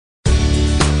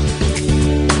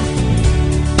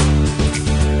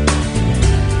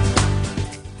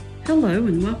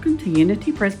and welcome to Unity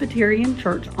Presbyterian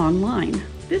Church Online.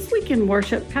 This week in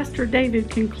worship, Pastor David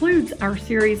concludes our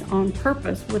series on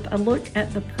purpose with a look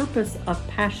at the purpose of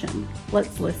passion.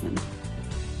 Let's listen.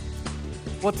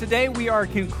 Well, today we are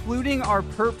concluding our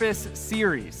purpose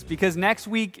series because next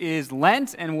week is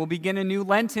Lent and we'll begin a new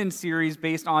Lenten series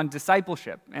based on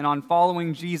discipleship and on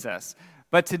following Jesus.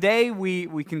 But today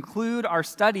we conclude our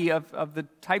study of the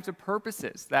types of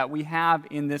purposes that we have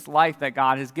in this life that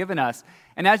God has given us.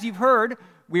 And as you've heard,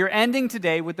 we are ending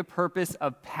today with the purpose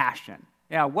of passion.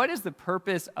 Yeah, what is the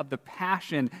purpose of the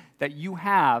passion that you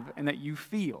have and that you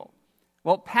feel?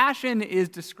 Well, passion is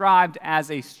described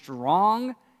as a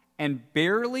strong and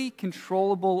barely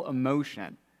controllable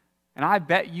emotion. And I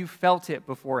bet you've felt it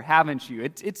before, haven't you?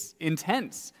 It's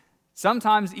intense.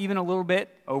 Sometimes even a little bit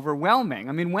overwhelming.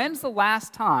 I mean, when's the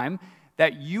last time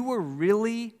that you were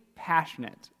really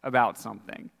passionate about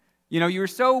something? You know, you were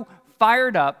so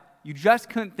fired up, you just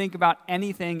couldn't think about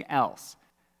anything else.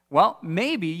 Well,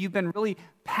 maybe you've been really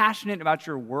passionate about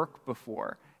your work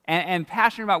before and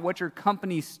passionate about what your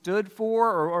company stood for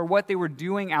or what they were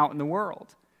doing out in the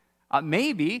world.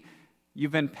 Maybe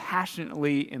you've been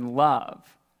passionately in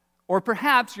love. Or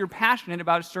perhaps you're passionate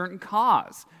about a certain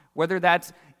cause, whether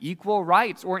that's equal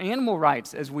rights or animal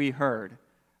rights, as we heard.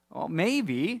 Well,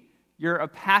 maybe you're a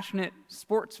passionate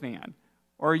sports fan,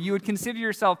 or you would consider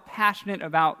yourself passionate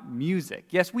about music.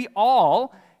 Yes, we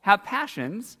all have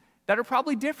passions that are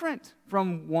probably different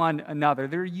from one another.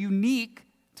 They're unique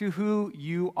to who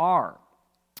you are.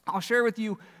 I'll share with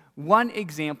you one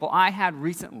example I had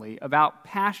recently about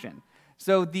passion.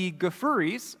 So the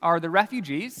Gafuris are the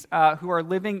refugees who are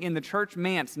living in the church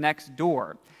manse next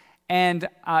door. And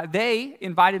they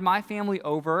invited my family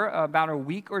over about a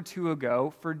week or two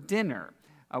ago for dinner.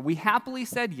 We happily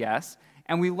said yes,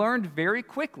 and we learned very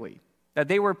quickly that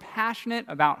they were passionate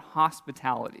about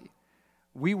hospitality.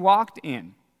 We walked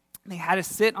in. They had us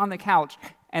sit on the couch,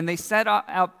 and they set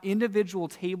up individual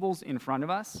tables in front of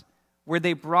us where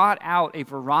they brought out a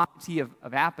variety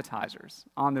of appetizers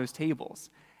on those tables.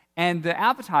 And the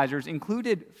appetizers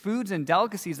included foods and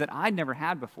delicacies that I'd never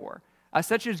had before.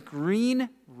 Such as green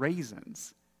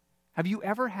raisins. Have you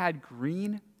ever had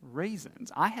green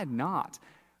raisins? I had not.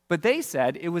 But they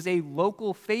said it was a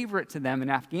local favorite to them in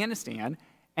Afghanistan,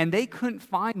 and they couldn't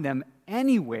find them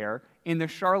anywhere in the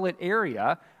Charlotte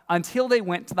area until they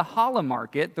went to the Challah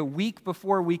market the week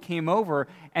before we came over,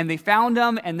 and they found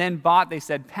them and then bought, they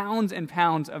said, pounds and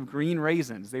pounds of green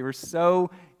raisins. They were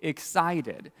so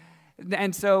excited.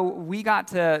 And so we got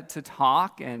to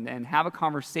talk and have a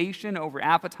conversation over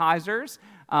appetizers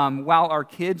while our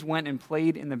kids went and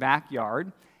played in the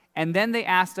backyard. And then they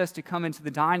asked us to come into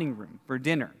the dining room for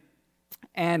dinner.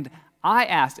 And I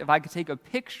asked if I could take a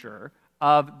picture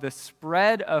of the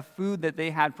spread of food that they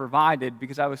had provided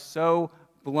because I was so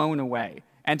blown away.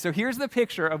 And so here's the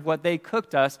picture of what they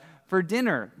cooked us for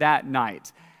dinner that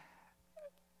night.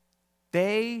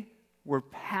 They were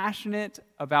passionate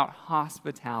about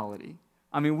hospitality.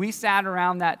 I mean, we sat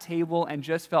around that table and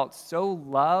just felt so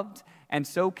loved and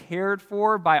so cared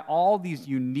for by all these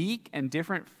unique and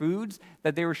different foods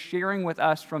that they were sharing with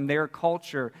us from their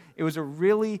culture. It was a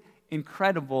really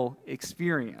incredible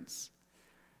experience.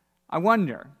 I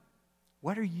wonder,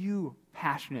 what are you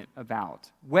passionate about?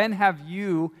 When have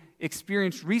you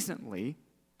experienced recently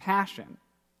passion?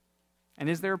 And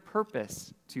is there a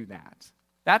purpose to that?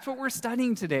 That's what we're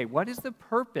studying today. What is the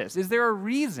purpose? Is there a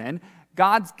reason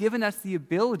God's given us the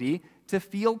ability to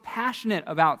feel passionate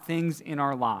about things in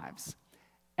our lives?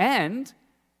 And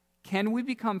can we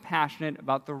become passionate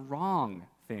about the wrong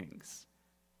things?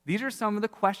 These are some of the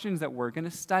questions that we're going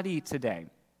to study today.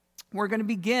 We're going to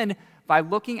begin by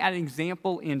looking at an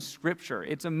example in Scripture.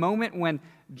 It's a moment when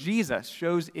Jesus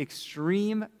shows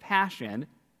extreme passion,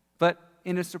 but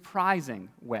in a surprising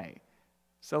way.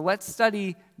 So let's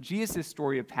study Jesus'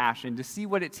 story of passion to see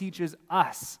what it teaches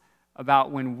us about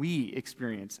when we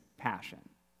experience passion.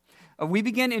 We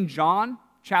begin in John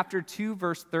chapter 2,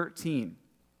 verse 13.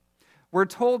 We're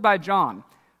told by John,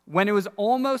 when it was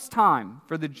almost time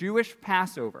for the Jewish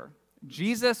Passover,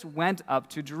 Jesus went up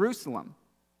to Jerusalem.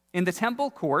 In the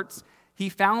temple courts, he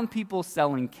found people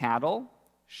selling cattle,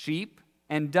 sheep,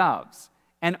 and doves,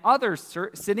 and others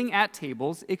sitting at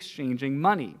tables exchanging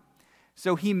money.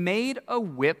 So he made a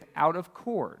whip out of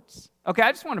cords. Okay,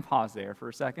 I just want to pause there for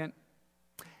a second.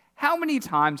 How many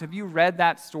times have you read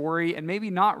that story and maybe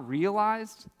not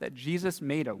realized that Jesus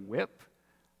made a whip?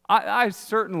 I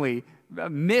certainly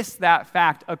missed that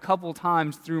fact a couple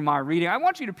times through my reading. I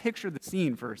want you to picture the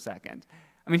scene for a second.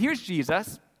 I mean, here's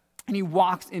Jesus, and he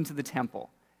walks into the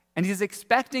temple, and he's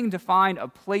expecting to find a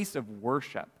place of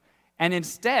worship. And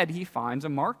instead, he finds a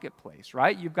marketplace,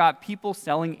 right? You've got people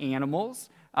selling animals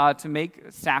to make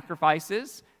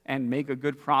sacrifices and make a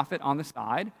good profit on the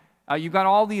side. You've got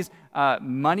all these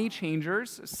money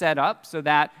changers set up so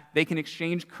that they can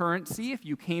exchange currency if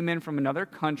you came in from another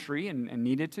country and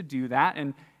needed to do that.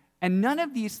 And none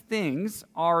of these things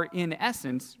are, in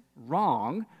essence,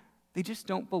 wrong. They just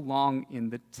don't belong in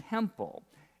the temple.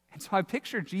 And so I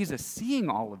picture Jesus seeing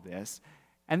all of this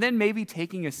and then maybe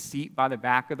taking a seat by the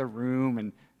back of the room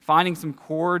and finding some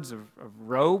cords of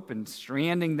rope and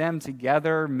stranding them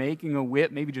together, making a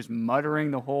whip, maybe just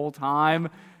muttering the whole time.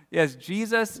 Yes,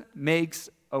 Jesus makes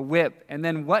a whip. And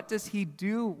then what does he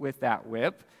do with that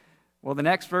whip? Well, the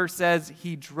next verse says,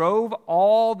 he drove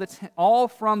all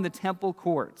from the temple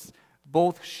courts,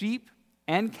 both sheep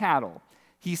and cattle.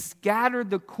 He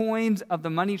scattered the coins of the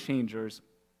money changers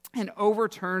and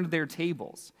overturned their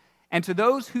tables. And to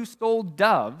those who sold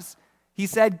doves, he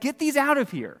said, get these out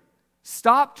of here.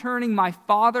 Stop turning my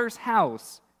Father's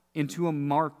house into a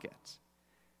market.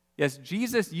 Yes,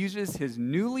 Jesus uses his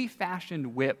newly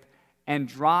fashioned whip and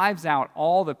drives out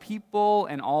all the people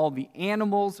and all the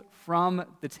animals from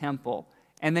the temple.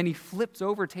 And then he flips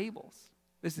over tables.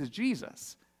 This is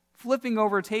Jesus, flipping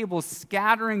over tables,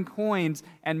 scattering coins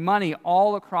and money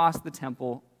all across the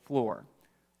temple floor.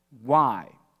 Why?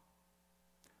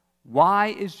 Why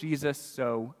is Jesus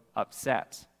so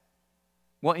upset?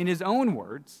 Well, in his own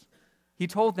words, he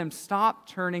told them, stop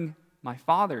turning my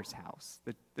Father's house,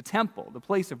 the temple, the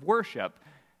place of worship,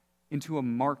 into a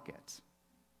market.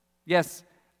 Yes,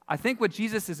 I think what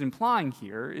Jesus is implying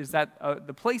here is that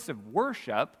the place of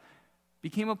worship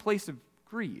became a place of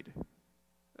greed.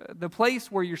 The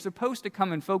place where you're supposed to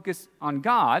come and focus on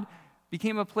God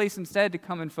became a place instead to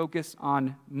come and focus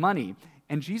on money.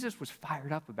 And Jesus was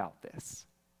fired up about this.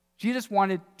 Jesus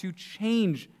wanted to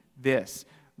change this.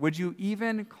 Would you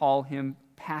even call him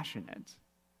passionate?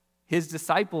 His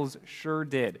disciples sure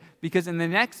did, because in the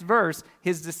next verse,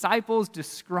 his disciples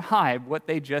describe what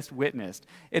they just witnessed.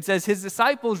 It says, his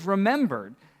disciples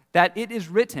remembered that it is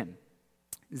written,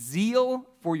 zeal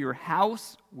for your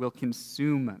house will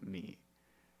consume me.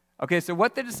 Okay, so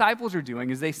what the disciples are doing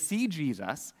is they see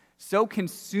Jesus so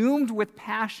consumed with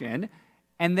passion,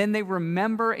 and then they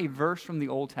remember a verse from the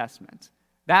Old Testament.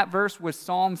 That verse was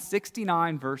Psalm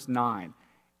 69, verse 9.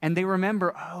 And they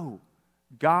remember,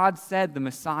 God said the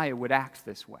Messiah would act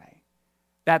this way,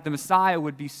 that the Messiah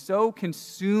would be so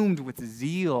consumed with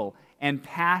zeal and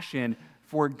passion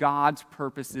for God's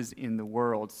purposes in the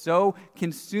world, so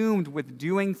consumed with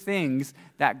doing things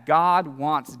that God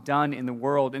wants done in the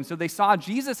world. And so they saw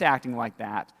Jesus acting like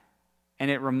that,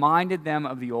 and it reminded them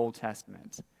of the Old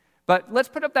Testament. But let's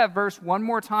put up that verse one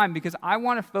more time, because I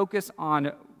want to focus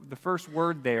on the first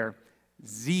word there,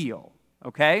 zeal,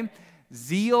 okay?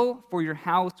 Zeal for your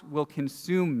house will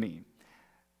consume me.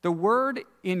 The word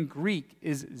in Greek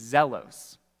is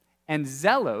zelos, and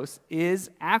zelos is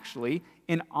actually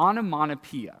an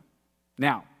onomatopoeia.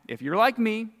 Now, if you're like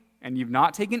me and you've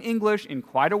not taken English in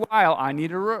quite a while, I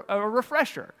need a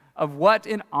refresher of what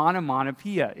an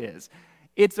onomatopoeia is.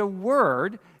 It's a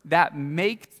word that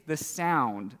makes the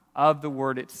sound of the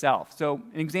word itself. So,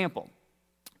 an example,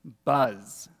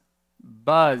 buzz.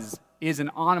 Buzz is an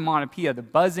onomatopoeia, the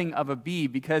buzzing of a bee,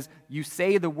 because you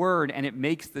say the word and it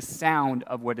makes the sound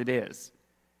of what it is.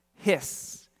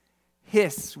 Hiss.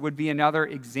 Hiss would be another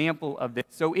example of this.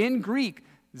 So in Greek,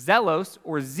 zelos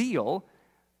or zeal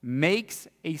makes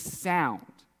a sound.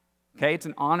 Okay, it's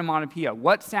an onomatopoeia.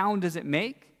 What sound does it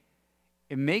make?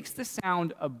 It makes the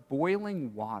sound of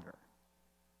boiling water.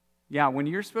 Yeah, when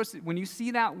you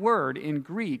see that word in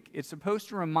Greek, it's supposed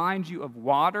to remind you of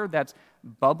water that's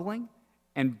bubbling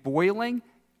and boiling,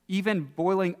 even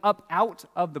boiling up out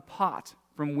of the pot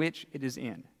from which it is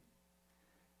in.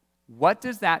 What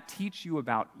does that teach you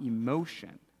about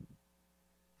emotion?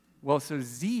 Well, so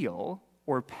zeal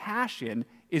or passion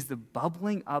is the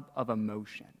bubbling up of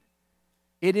emotion.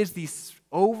 It is the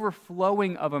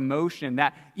overflowing of emotion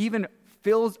that even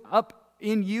fills up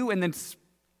in you and then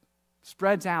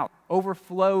spreads out,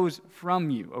 overflows from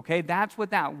you, okay? That's what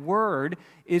that word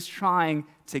is trying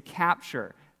to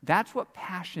capture. That's what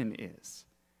passion is.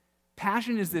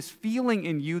 Passion is this feeling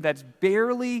in you that's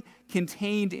barely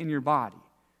contained in your body.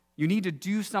 You need to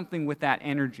do something with that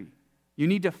energy. You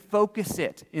need to focus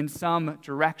it in some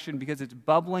direction because it's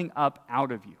bubbling up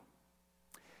out of you.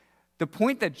 The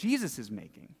point that Jesus is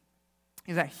making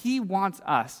is that he wants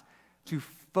us to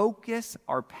focus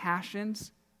our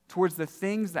passions towards the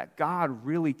things that God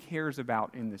really cares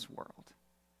about in this world.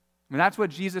 I mean, that's what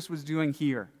Jesus was doing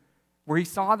here, where he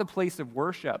saw the place of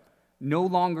worship no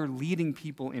longer leading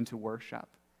people into worship,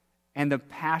 and the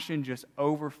passion just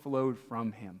overflowed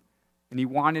from him. And he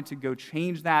wanted to go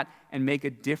change that and make a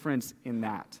difference in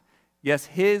that. Yes,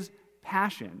 his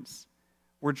passions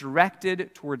were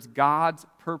directed towards God's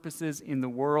purposes in the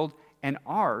world, and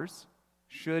ours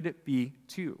should be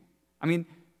too. I mean,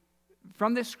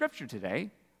 from this scripture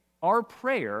today, our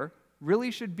prayer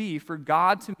really should be for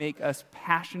God to make us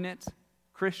passionate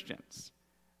Christians.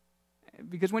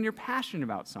 Because when you're passionate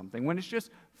about something, when it's just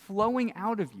flowing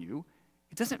out of you,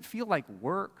 it doesn't feel like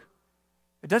work.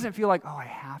 It doesn't feel like, oh, I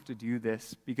have to do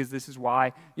this because this is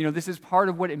why, this is part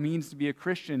of what it means to be a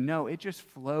Christian. No, it just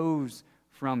flows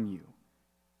from you.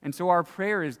 And so our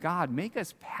prayer is, God, make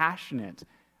us passionate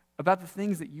about the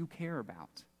things that you care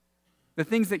about, the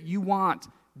things that you want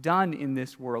done in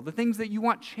this world, the things that you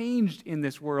want changed in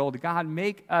this world. God,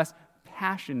 make us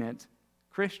passionate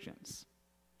Christians.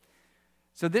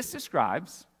 So this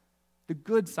describes the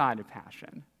good side of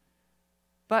passion.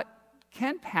 But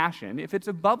can passion, if it's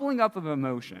a bubbling up of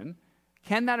emotion,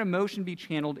 can that emotion be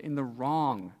channeled in the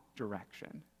wrong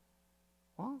direction?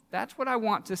 Well, that's what I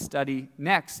want to study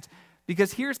next,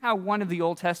 because here's how one of the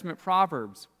Old Testament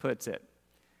Proverbs puts it.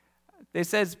 It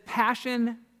says,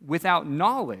 passion without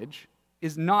knowledge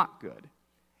is not good,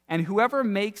 and whoever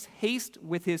makes haste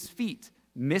with his feet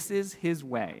misses his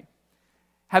way.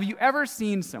 Have you ever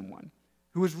seen someone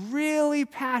who is really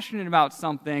passionate about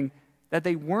something that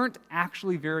they weren't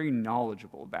actually very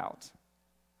knowledgeable about?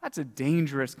 That's a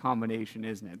dangerous combination,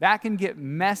 isn't it? That can get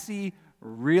messy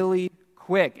really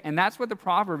quick, and that's what the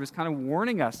proverb is kind of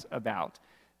warning us about,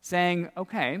 saying,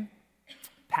 okay,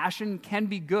 passion can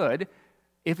be good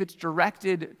if it's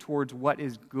directed towards what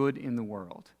is good in the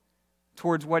world,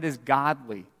 towards what is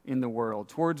godly in the world,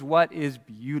 towards what is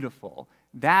beautiful.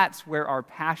 That's where our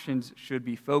passions should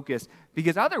be focused,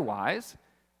 because otherwise,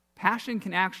 passion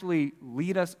can actually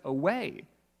lead us away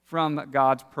from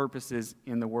God's purposes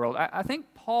in the world. I think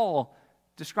Paul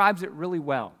describes it really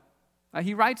well.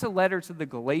 He writes a letter to the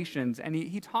Galatians, and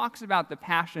he talks about the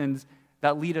passions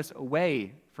that lead us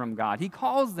away from God. He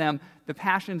calls them the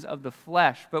passions of the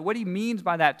flesh, but what he means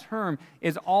by that term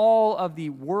is all of the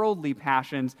worldly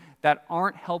passions that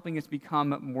aren't helping us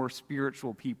become more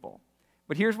spiritual people.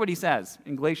 But here's what he says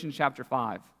in Galatians chapter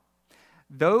 5.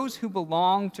 Those who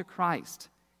belong to Christ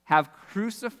have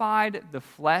crucified the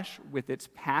flesh with its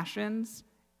passions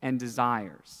and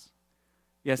desires.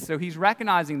 Yes, so he's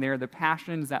recognizing there the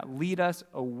passions that lead us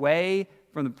away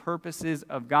from the purposes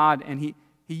of God, and he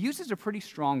uses a pretty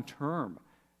strong term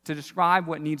to describe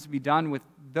what needs to be done with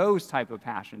those type of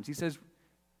passions. He says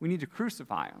we need to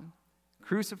crucify them.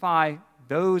 Crucify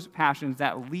those passions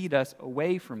that lead us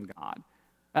away from God.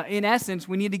 In essence,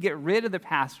 we need to get rid of the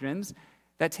passions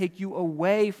that take you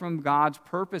away from God's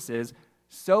purposes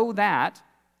so that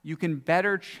you can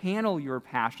better channel your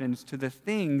passions to the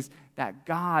things that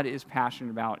God is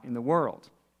passionate about in the world.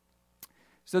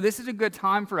 So this is a good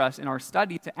time for us in our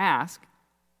study to ask,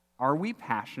 are we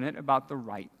passionate about the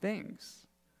right things?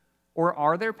 Or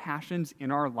are there passions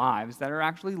in our lives that are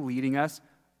actually leading us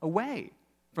away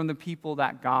from the people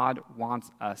that God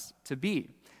wants us to be?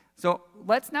 So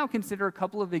let's now consider a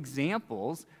couple of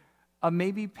examples of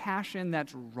maybe passion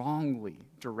that's wrongly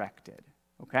directed,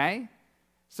 okay?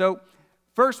 So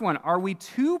first one, are we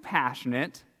too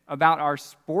passionate about our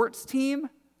sports team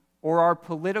or our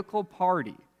political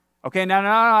party? Okay, no,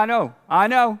 I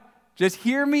know. Just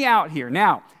hear me out here.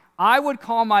 Now, I would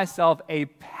call myself a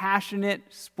passionate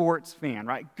sports fan,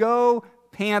 right? Go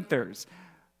Panthers.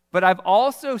 But I've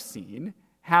also seen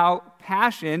how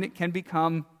passion can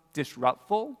become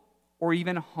disruptful or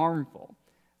even harmful.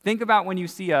 Think about when you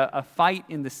see a fight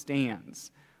in the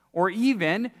stands, or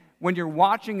even when you're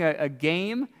watching a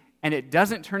game and it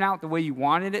doesn't turn out the way you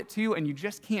wanted it to, and you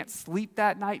just can't sleep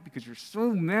that night because you're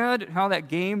so mad at how that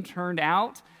game turned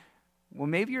out. Well,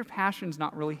 maybe your passion's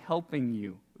not really helping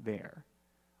you there.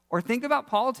 Or think about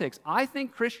politics. I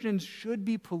think Christians should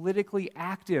be politically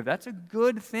active. That's a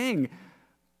good thing.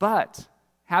 But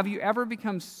have you ever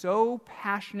become so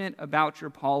passionate about your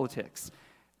politics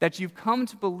that you've come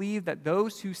to believe that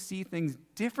those who see things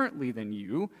differently than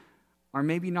you are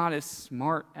maybe not as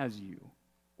smart as you,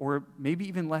 or maybe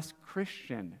even less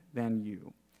Christian than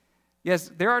you?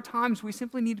 Yes, there are times we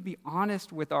simply need to be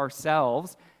honest with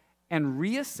ourselves and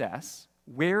reassess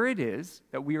where it is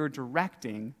that we are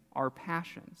directing our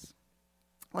passions.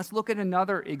 Let's look at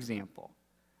another example.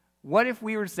 What if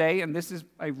we were to say, and this is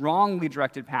a wrongly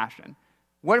directed passion,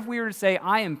 what if we were to say,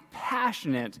 I am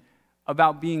passionate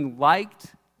about being liked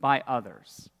by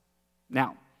others?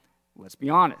 Now, let's be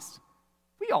honest.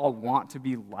 We all want to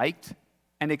be liked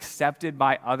and accepted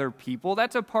by other people.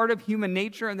 That's a part of human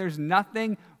nature, and there's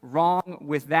nothing wrong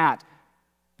with that.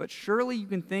 But surely you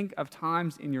can think of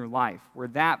times in your life where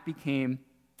that became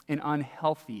an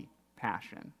unhealthy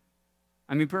passion.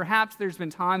 I mean, perhaps there's been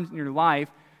times in your life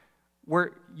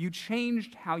where you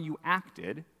changed how you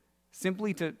acted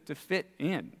simply to fit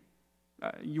in.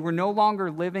 You were no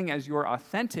longer living as your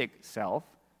authentic self,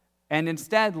 and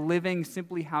instead living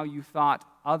simply how you thought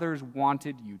others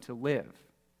wanted you to live.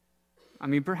 I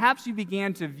mean, perhaps you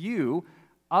began to view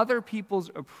other people's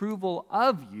approval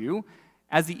of you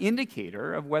as the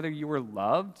indicator of whether you were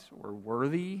loved or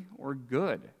worthy or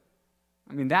good.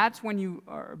 I mean, that's when you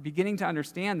are beginning to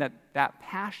understand that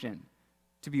passion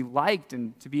to be liked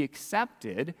and to be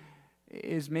accepted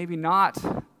is maybe not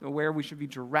where we should be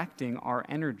directing our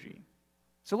energy.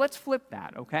 So let's flip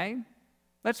that, okay?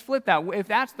 Let's flip that. If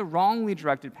that's the wrongly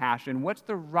directed passion, what's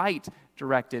the right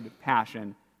directed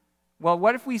passion? Well,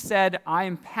 what if we said, I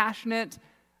am passionate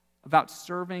about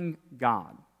serving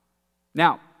God?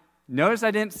 Now, notice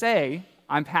I didn't say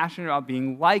I'm passionate about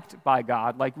being liked by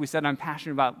God, like we said I'm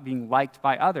passionate about being liked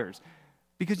by others,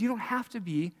 because you don't have to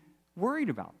be worried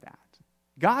about that.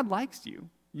 God likes you.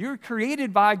 You're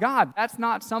created by God. That's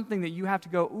not something that you have to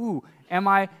go, ooh, am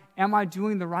I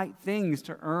doing the right things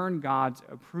to earn God's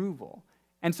approval?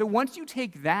 And so once you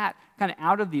take that kind of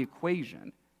out of the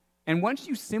equation, and once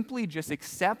you simply just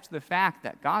accept the fact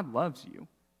that God loves you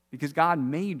because God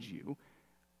made you,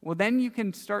 well, then you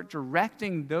can start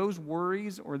directing those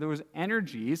worries or those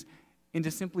energies into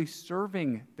simply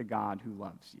serving the God who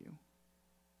loves you.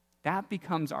 That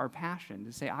becomes our passion,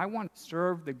 to say, I want to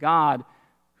serve the God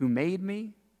who made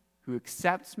me, who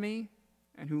accepts me,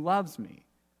 and who loves me.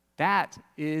 That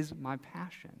is my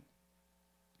passion.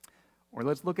 Or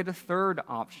let's look at a third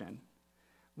option.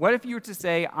 What if you were to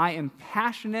say, I am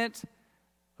passionate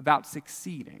about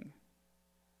succeeding?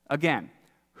 Again,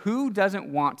 who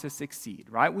doesn't want to succeed,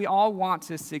 right? We all want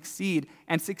to succeed,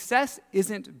 and success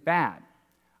isn't bad,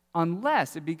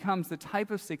 unless it becomes the type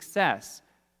of success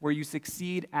where you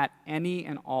succeed at any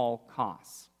and all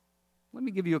costs. Let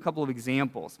me give you a couple of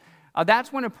examples.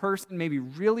 That's when a person maybe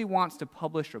really wants to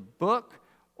publish a book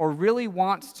or really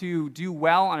wants to do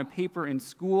well on a paper in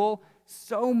school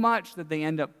so much that they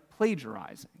end up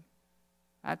plagiarizing.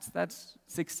 That's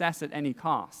success at any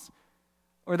cost.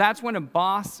 Or that's when a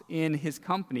boss in his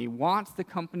company wants the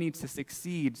company to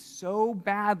succeed so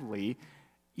badly,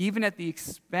 even at the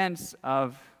expense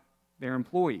of their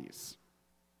employees.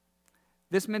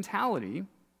 This mentality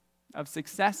of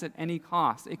success at any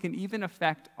cost, it can even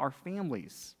affect our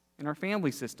families and our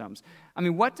family systems. I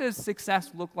mean, what does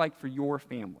success look like for your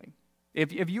family?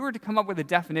 If you were to come up with a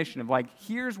definition of like,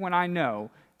 here's when I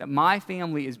know that my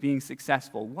family is being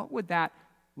successful, what would that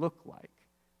look like?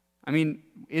 I mean,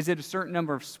 is it a certain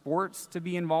number of sports to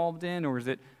be involved in, or is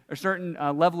it a certain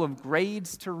level of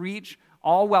grades to reach,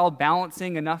 all while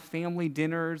balancing enough family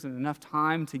dinners and enough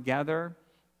time together?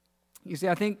 You see,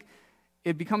 I think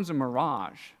it becomes a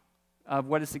mirage of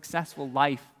what a successful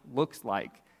life looks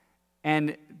like.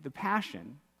 And the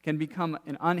passion can become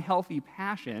an unhealthy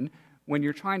passion when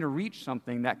you're trying to reach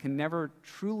something that can never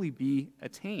truly be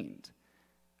attained.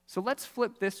 So let's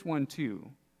flip this one too.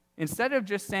 Instead of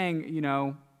just saying,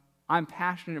 I'm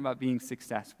passionate about being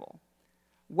successful,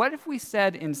 what if we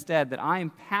said instead that I am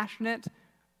passionate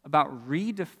about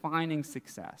redefining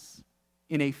success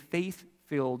in a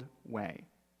faith-filled way?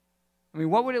 I mean,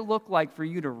 what would it look like for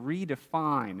you to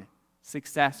redefine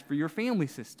success for your family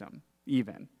system,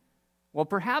 even? Well,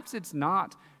 perhaps it's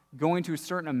not going to a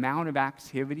certain amount of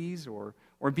activities or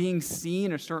being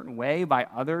seen a certain way by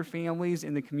other families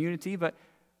in the community, but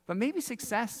maybe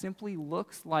success simply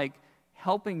looks like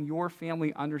helping your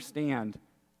family understand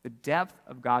the depth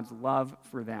of God's love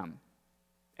for them.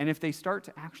 And if they start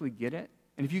to actually get it,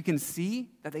 and if you can see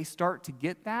that they start to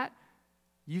get that,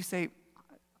 you say,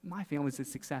 my family's a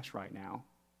success right now.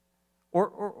 Or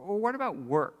what about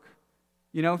work?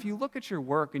 If you look at your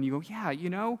work and you go,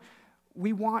 yeah,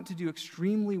 we want to do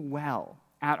extremely well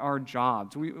at our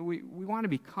jobs. We want to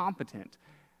be competent.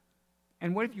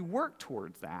 And what if you work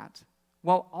towards that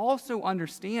while also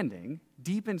understanding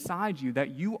deep inside you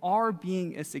that you are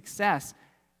being a success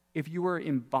if you are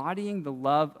embodying the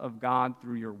love of God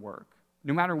through your work,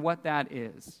 no matter what that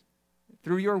is?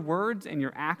 Through your words and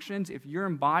your actions, if you're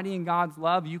embodying God's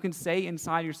love, you can say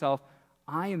inside yourself,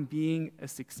 I am being a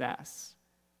success.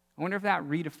 I wonder if that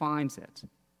redefines it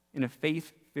in a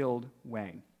faith-filled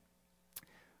way.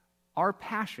 Our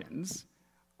passions,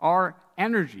 our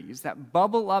energies that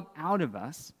bubble up out of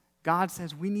us, God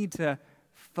says we need to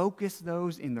focus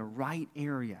those in the right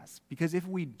areas, because if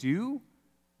we do,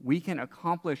 we can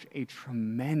accomplish a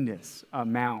tremendous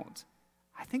amount.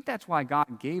 I think that's why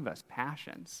God gave us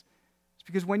passions. It's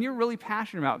because when you're really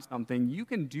passionate about something, you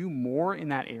can do more in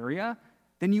that area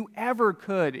than you ever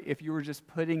could if you were just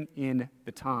putting in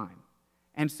the time.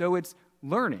 And so it's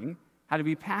learning how to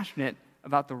be passionate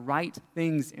about the right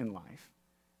things in life.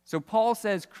 So Paul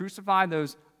says, crucify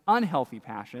those unhealthy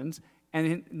passions. And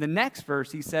in the next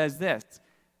verse, he says this.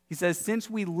 He says, since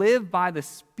we live by the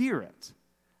Spirit,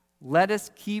 let us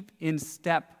keep in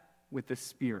step with the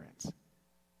Spirit.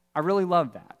 I really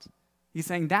love that. He's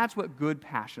saying that's what good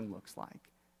passion looks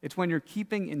like. It's when you're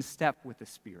keeping in step with the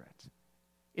Spirit.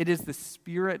 It is the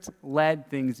Spirit-led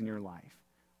things in your life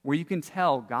where you can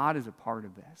tell God is a part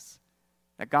of this,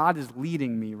 that God is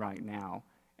leading me right now,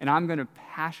 and I'm going to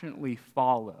passionately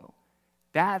follow.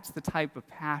 That's the type of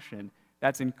passion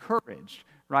that's encouraged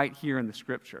right here in the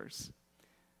Scriptures.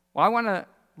 Well, I want to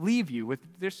leave you with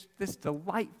this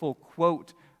delightful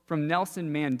quote from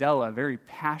Nelson Mandela, a very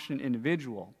passionate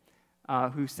individual,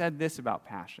 who said this about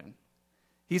passion.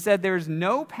 He said, "There is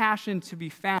no passion to be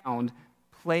found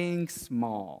playing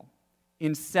small,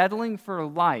 in settling for a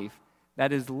life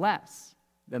that is less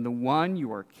than the one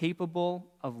you are capable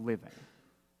of living."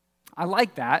 I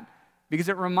like that because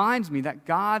it reminds me that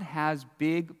God has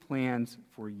big plans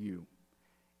for you,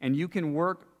 and you can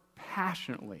work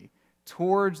passionately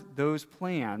towards those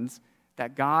plans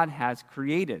that God has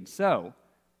created. So,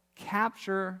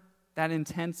 capture that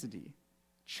intensity,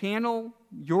 channel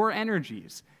your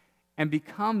energies, and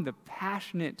become the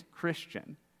passionate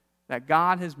Christian that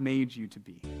God has made you to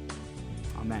be.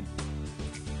 Amen.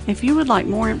 If you would like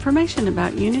more information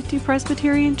about Unity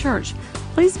Presbyterian Church,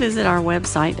 please visit our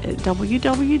website at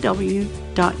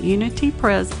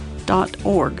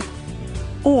www.unitypres.org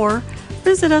or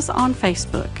visit us on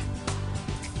Facebook.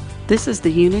 This is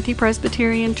the Unity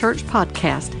Presbyterian Church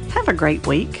podcast. Have a great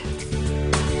week.